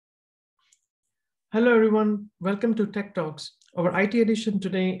Hello, everyone. Welcome to Tech Talks. Our IT edition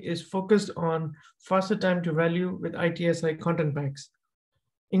today is focused on faster time to value with ITSI content packs.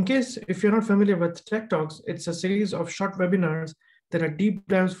 In case if you're not familiar with Tech Talks, it's a series of short webinars that are deep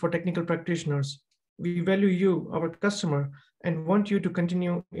dives for technical practitioners. We value you, our customer, and want you to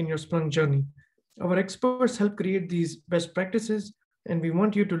continue in your Splunk journey. Our experts help create these best practices, and we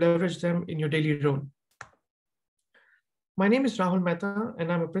want you to leverage them in your daily role. My name is Rahul Mehta,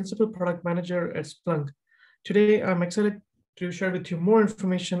 and I'm a Principal Product Manager at Splunk. Today, I'm excited to share with you more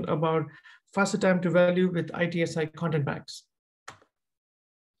information about faster time to value with ITSI content packs.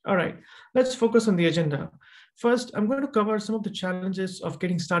 All right, let's focus on the agenda. First, I'm going to cover some of the challenges of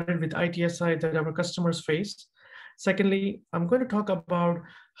getting started with ITSI that our customers face. Secondly, I'm going to talk about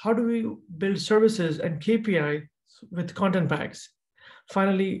how do we build services and KPI with content packs.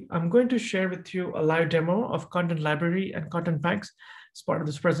 Finally, I'm going to share with you a live demo of content library and content packs as part of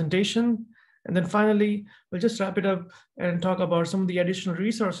this presentation. And then finally, we'll just wrap it up and talk about some of the additional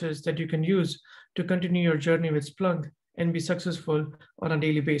resources that you can use to continue your journey with Splunk and be successful on a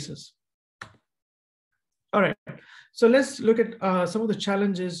daily basis. All right, so let's look at some of the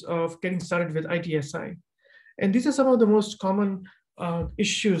challenges of getting started with ITSI. And these are some of the most common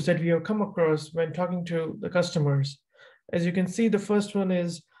issues that we have come across when talking to the customers. As you can see, the first one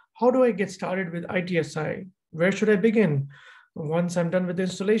is, how do I get started with ITSI? Where should I begin once I'm done with the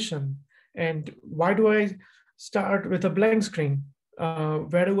installation? And why do I start with a blank screen?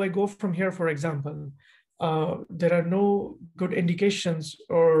 Where do I go from here, for example? There are no good indications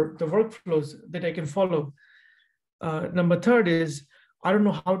or the workflows that I can follow. Number third is, I don't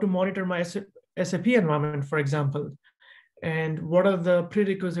know how to monitor my SAP environment, for example. And what are the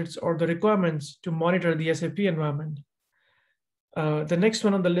prerequisites or the requirements to monitor the SAP environment? The next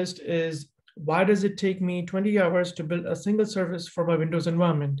one on the list is, why does it take me 20 hours to build a single service for my Windows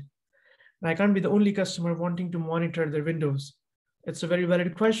environment? And I can't be the only customer wanting to monitor their Windows. It's a very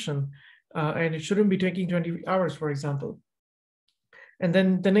valid question, and it shouldn't be taking 20 hours, for example. And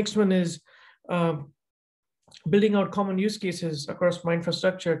then the next one is, building out common use cases across my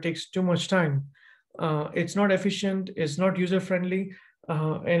infrastructure takes too much time. It's not efficient, it's not user-friendly,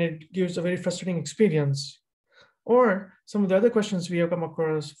 and it gives a very frustrating experience. Or some of the other questions we have come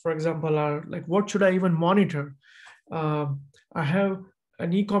across, for example, are like, what should I even monitor? I have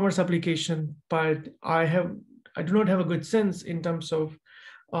an e-commerce application, but I do not have a good sense in terms of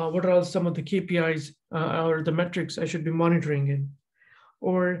what are some of the KPIs or the metrics I should be monitoring in.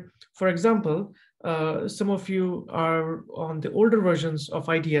 Or, for example, some of you are on the older versions of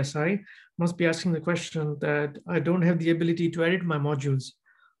ITSI, must be asking the question that I don't have the ability to edit my modules.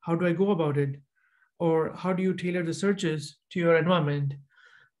 How do I go about it? Or how do you tailor the searches to your environment?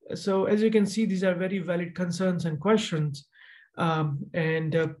 So as you can see, these are very valid concerns and questions,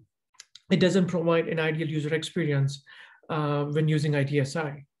 and it doesn't provide an ideal user experience when using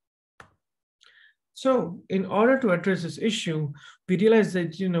ITSI. So in order to address this issue, we realized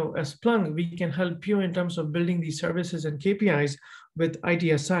that, as Splunk, we can help you in terms of building these services and KPIs with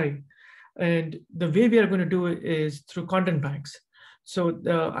ITSI. And the way we are going to do it is through content packs. So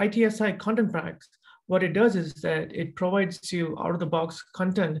the ITSI content packs, what it does is that it provides you out-of-the-box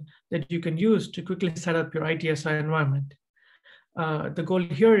content that you can use to quickly set up your ITSI environment. The goal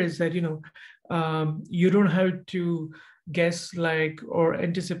here is that you don't have to guess or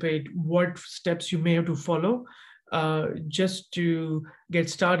anticipate what steps you may have to follow just to get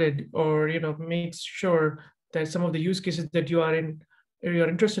started, or make sure that some of the use cases that you're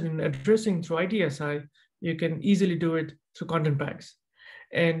interested in addressing through ITSI, you can easily do it through content packs.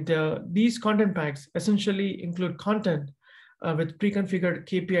 And these content packs essentially include content with pre-configured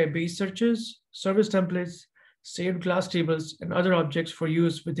KPI-based searches, service templates, saved class tables, and other objects for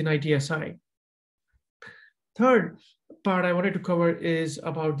use within ITSI. Third part I wanted to cover is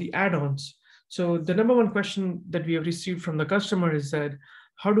about the add-ons. So the number one question that we have received from the customer is that,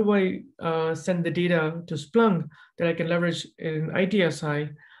 how do I send the data to Splunk that I can leverage in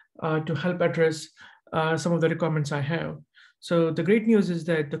ITSI to help address some of the requirements I have? So the great news is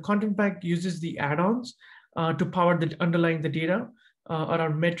that the content pack uses the add-ons to power the underlying the data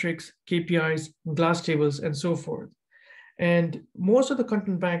around metrics, KPIs, glass tables, and so forth. And most of the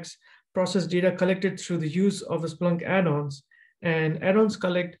content packs process data collected through the use of the Splunk add-ons. And add-ons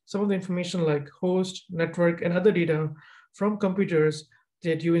collect some of the information like host, network, and other data from computers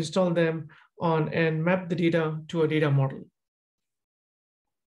that you install them on and map the data to a data model.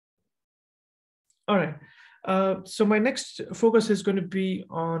 All right. So my next focus is going to be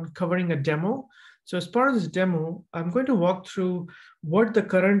on covering a demo. So as part of this demo, I'm going to walk through what the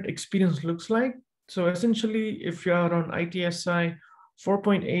current experience looks like. So essentially, if you are on ITSI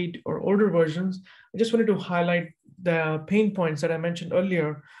 4.8 or older versions, I just wanted to highlight the pain points that I mentioned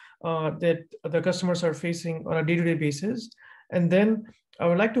earlier that the customers are facing on a day-to-day basis. And then I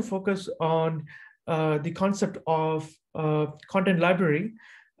would like to focus on the concept of content library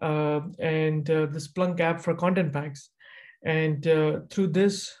and the Splunk app for content packs. And through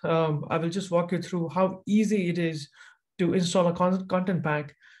this, I will just walk you through how easy it is to install a content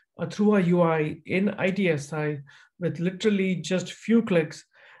pack through a UI in ITSI with literally just few clicks.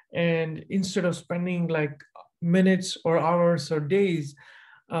 And instead of spending like minutes or hours or days,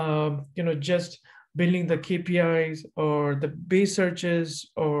 just building the KPIs or the base searches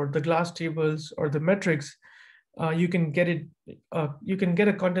or the glass tables or the metrics, you can get it. You can get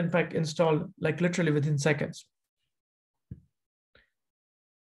a content pack installed like literally within seconds.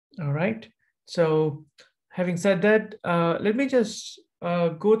 All right. So having said that, let me just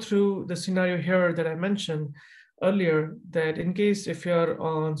go through the scenario here that I mentioned earlier, that in case if you're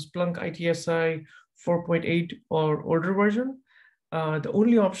on Splunk ITSI 4.8 or older version, the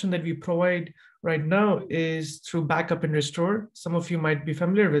only option that we provide right now is through backup and restore. Some of you might be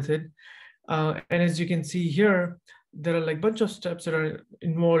familiar with it. And as you can see here, there are like a bunch of steps that are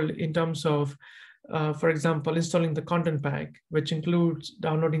involved in terms of, for example, installing the content pack, which includes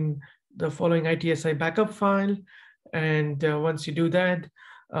downloading the following ITSI backup file. And once you do that,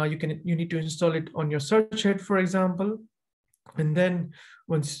 you need to install it on your search head, for example. And then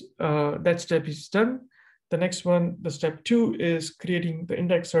once that step is done, the next one, the step 2, is creating the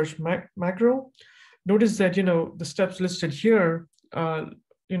index search macro. Notice that, the steps listed here,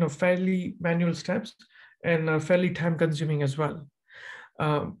 fairly manual steps and fairly time consuming as well.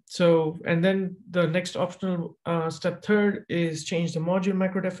 And then the next optional step 3rd is change the module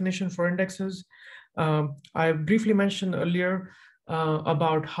macro definition for indexes. I briefly mentioned earlier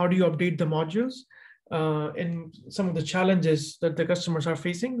about how do you update the modules in some of the challenges that the customers are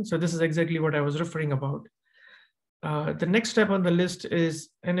facing. So this is exactly what I was referring about. The next step on the list is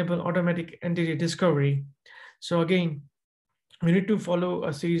enable automatic entity discovery. So again, we need to follow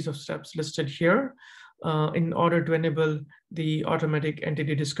a series of steps listed here in order to enable the automatic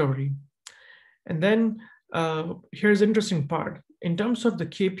entity discovery. And then here's the interesting part. In terms of the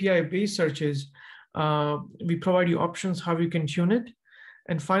KPI-based searches, we provide you options how you can tune it.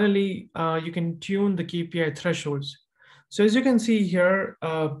 And finally, you can tune the KPI thresholds. So as you can see here,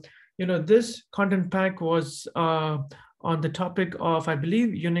 this content pack was on the topic of, I believe,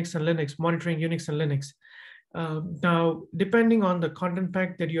 Unix and Linux, monitoring Unix and Linux. Now, depending on the content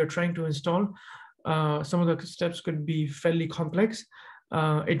pack that you're trying to install, some of the steps could be fairly complex.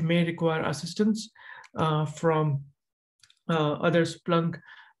 It may require assistance from other Splunk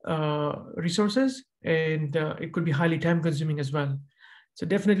resources, and it could be highly time consuming as well. So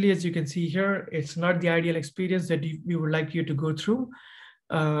definitely, as you can see here, it's not the ideal experience that we would like you to go through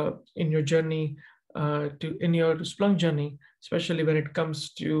in your journey, in your Splunk journey, especially when it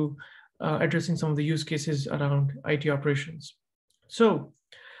comes to addressing some of the use cases around IT operations. So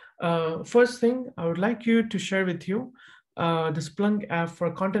first thing, I would like you to share with you the Splunk app for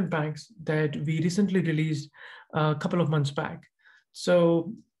content packs that we recently released a couple of months back.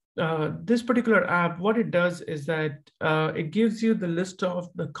 So this particular app, what it does is that it gives you the list of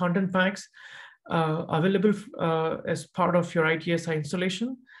the content packs available as part of your ITSI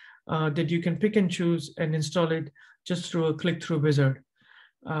installation that you can pick and choose and install it just through a click-through wizard.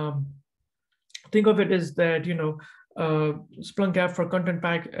 Think of it as that, Splunk app for content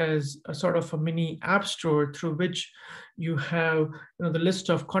pack as a sort of a mini app store through which you have the list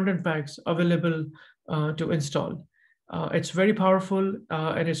of content packs available to install. It's very powerful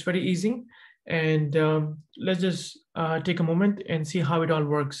and it's very easy. And let's just take a moment and see how it all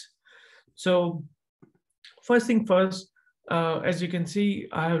works. So first thing first, as you can see,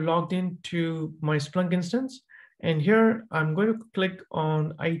 I have logged into my Splunk instance. And here I'm going to click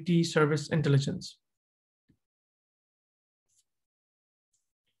on IT Service Intelligence.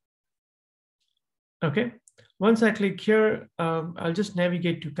 Okay, once I click here, I'll just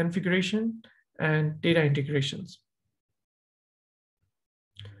navigate to configuration and data integrations.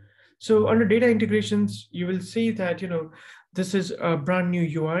 So under data integrations, you will see that, this is a brand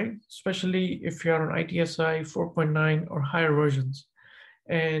new UI, especially if you're on ITSI 4.9 or higher versions.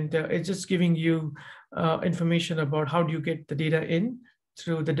 And it's just giving you information about how do you get the data in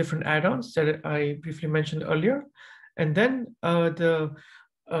through the different add-ons that I briefly mentioned earlier. And then the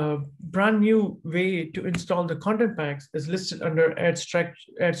brand new way to install the content packs is listed under add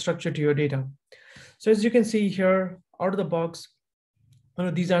structure to your data. So as you can see here, out of the box,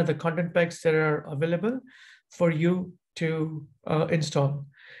 these are the content packs that are available for you to install.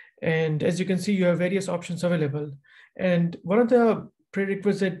 And as you can see, you have various options available. And one of the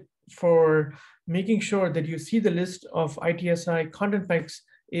prerequisite for making sure that you see the list of ITSI content packs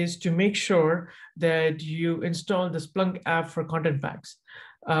is to make sure that you install the Splunk app for content packs.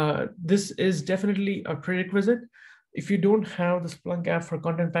 This is definitely a prerequisite. If you don't have the Splunk app for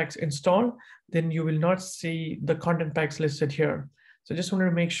content packs installed, then you will not see the content packs listed here. So just wanted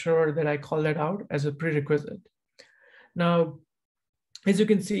to make sure that I call that out as a prerequisite. Now, as you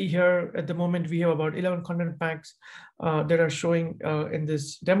can see here, at the moment, we have about 11 content packs that are showing in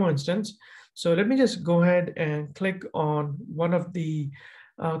this demo instance. So let me just go ahead and click on one of the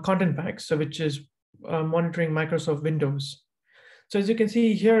content packs, so which is monitoring Microsoft Windows. So as you can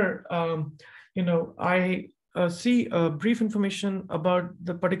see here, I see brief information about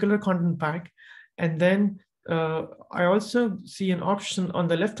the particular content pack, and then I also see an option on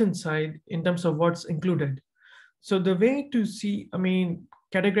the left-hand side in terms of what's included. So the way to see,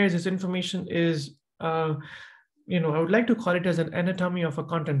 categorize this information is, I would like to call it as an anatomy of a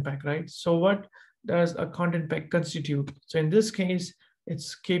content pack, right? So what does a content pack constitute? So in this case,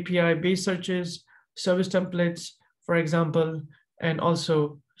 it's KPI-based searches, service templates, for example, and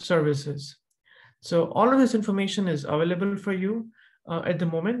also services. So all of this information is available for you at the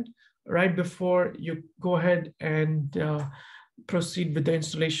moment, right before you go ahead and proceed with the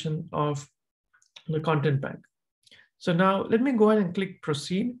installation of the content pack. So now let me go ahead and click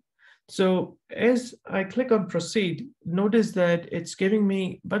proceed. So as I click on proceed, notice that it's giving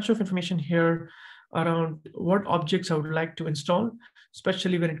me a bunch of information here around what objects I would like to install,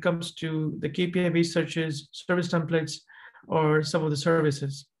 especially when it comes to the KPI-based searches, service templates, or some of the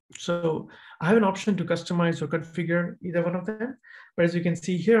services. So I have an option to customize or configure either one of them. But as you can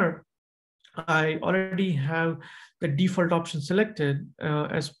see here, I already have the default option selected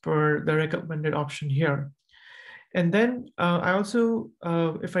as per the recommended option here. And then I also,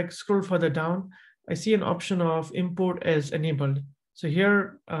 if I scroll further down, I see an option of import as enabled. So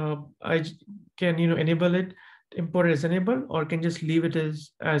here I can enable it, import as enabled, or can just leave it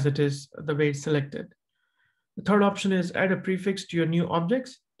as it is, the way it's selected. The third option is add a prefix to your new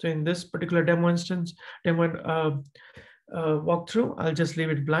objects. So in this particular demo instance, walkthrough, I'll just leave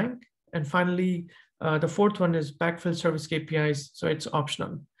it blank. And finally, the fourth one is backfill service KPIs. So it's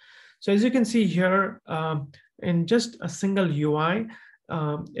optional. So as you can see here, in just a single UI,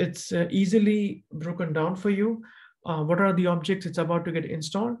 it's easily broken down for you. What are the objects it's about to get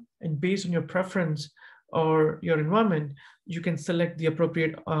installed? And based on your preference or your environment, you can select the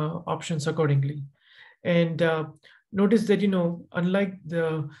appropriate options accordingly. And notice that, unlike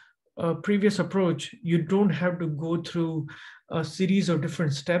the previous approach, you don't have to go through a series of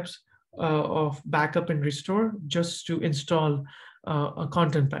different steps of backup and restore just to install a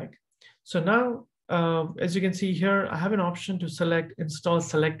content pack. So now, as you can see here, I have an option to select install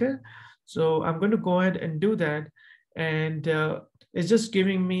selected. So I'm going to go ahead and do that. And it's just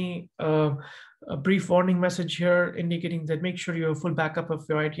giving me a brief warning message here indicating that make sure you have full backup of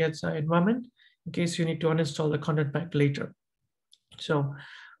your ITSI environment in case you need to uninstall the content pack later. So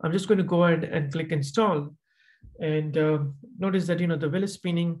I'm just going to go ahead and click install. And notice that, the wheel is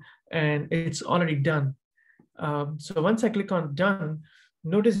spinning and it's already done. So once I click on done,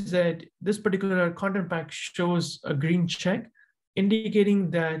 notice that this particular content pack shows a green check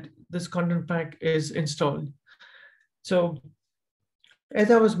indicating that this content pack is installed. So as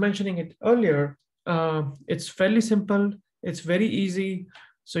I was mentioning it earlier, it's fairly simple. It's very easy.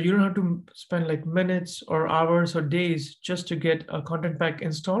 So you don't have to spend like minutes or hours or days just to get a content pack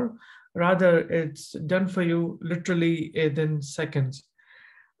installed. Rather, it's done for you literally within seconds.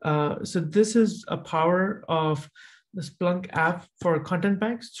 So this is a power of the Splunk app for content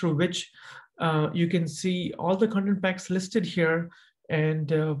packs, through which you can see all the content packs listed here.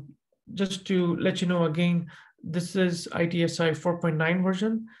 And just to let you know again, this is ITSI 4.9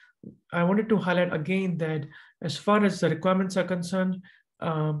 version. I wanted to highlight again that as far as the requirements are concerned,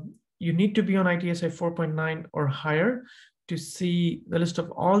 you need to be on ITSI 4.9 or higher to see the list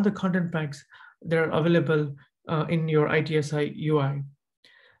of all the content packs that are available in your ITSI UI.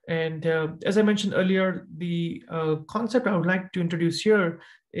 And as I mentioned earlier, the concept I would like to introduce here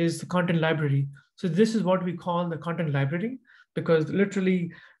is the content library. So this is what we call the content library, because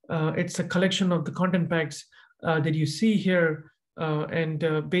literally it's a collection of the content packs that you see here.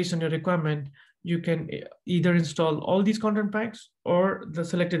 And based on your requirement, you can either install all these content packs or the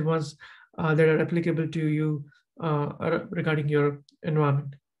selected ones that are applicable to you regarding your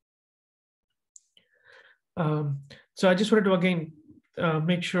environment. So I just wanted to, again,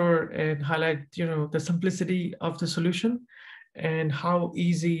 make sure and highlight, the simplicity of the solution and how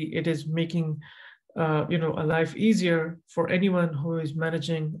easy it is making, a life easier for anyone who is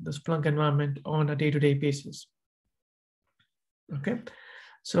managing the Splunk environment on a day-to-day basis. Okay.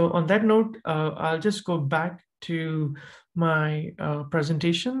 So on that note, I'll just go back to my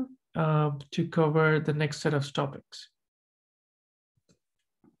presentation to cover the next set of topics.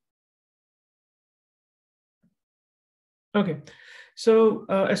 Okay, so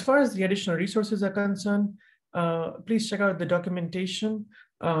as far as the additional resources are concerned, please check out the documentation.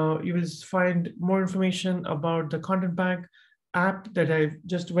 You will find more information about the Content Pack app that I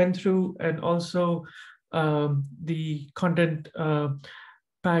just went through, and also the Content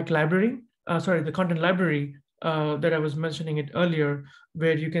Pack library, the content library that I was mentioning it earlier,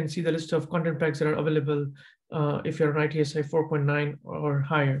 where you can see the list of content packs that are available if you're an ITSI 4.9 or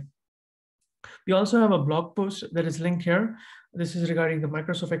higher. We also have a blog post that is linked here. This is regarding the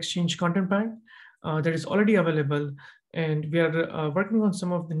Microsoft Exchange Content Pack that is already available. And we are working on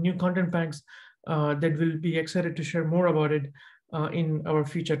some of the new content packs that will be excited to share more about it in our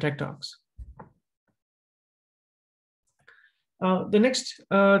future Tech Talks. The next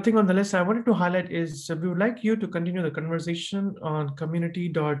thing on the list I wanted to highlight is we would like you to continue the conversation on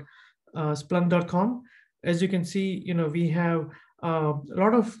community.splunk.com. As you can see, we have a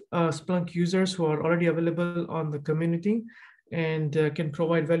lot of Splunk users who are already available on the community and can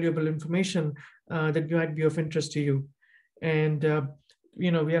provide valuable information that might be of interest to you. And we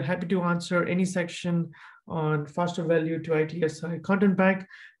are happy to answer any section on faster value to ITSI Content Pack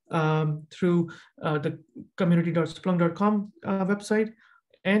through the community.splunk.com website.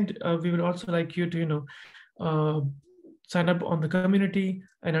 And we would also like you to, sign up on the community,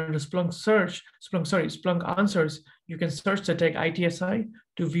 and under Splunk Answers, you can search the tag ITSI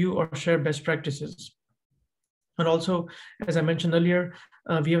to view or share best practices. And also, as I mentioned earlier,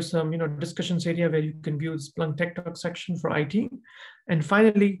 we have some discussions area where you can view the Splunk Tech Talk section for IT. And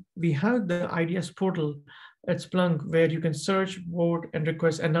finally, we have the IDS portal at Splunk where you can search, vote, and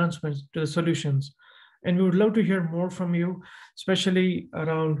request announcements to the solutions. And we would love to hear more from you, especially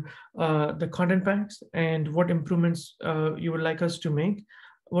around the content packs and what improvements you would like us to make,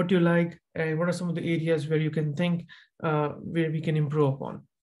 what you like, and what are some of the areas where you can think where we can improve upon.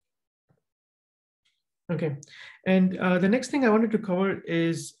 Okay, and the next thing I wanted to cover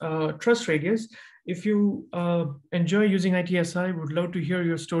is Trust Radius. If you enjoy using ITSI, would love to hear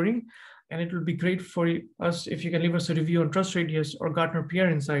your story, and it would be great for us if you can leave us a review on Trust Radius or Gartner PR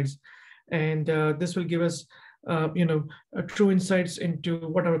Insights. And this will give us, true insights into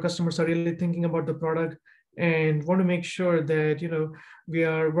what our customers are really thinking about the product, and want to make sure that we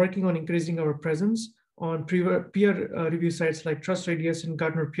are working on increasing our presence on peer review sites like Trust Radius and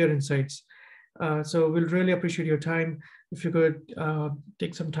Gartner PR Insights. So we'll really appreciate your time if you could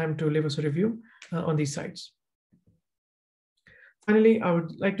take some time to leave us a review on these sites. Finally, I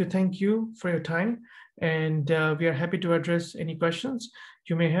would like to thank you for your time, and we are happy to address any questions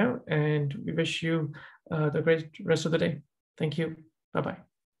you may have, and we wish you the great rest of the day. Thank you. Bye-bye.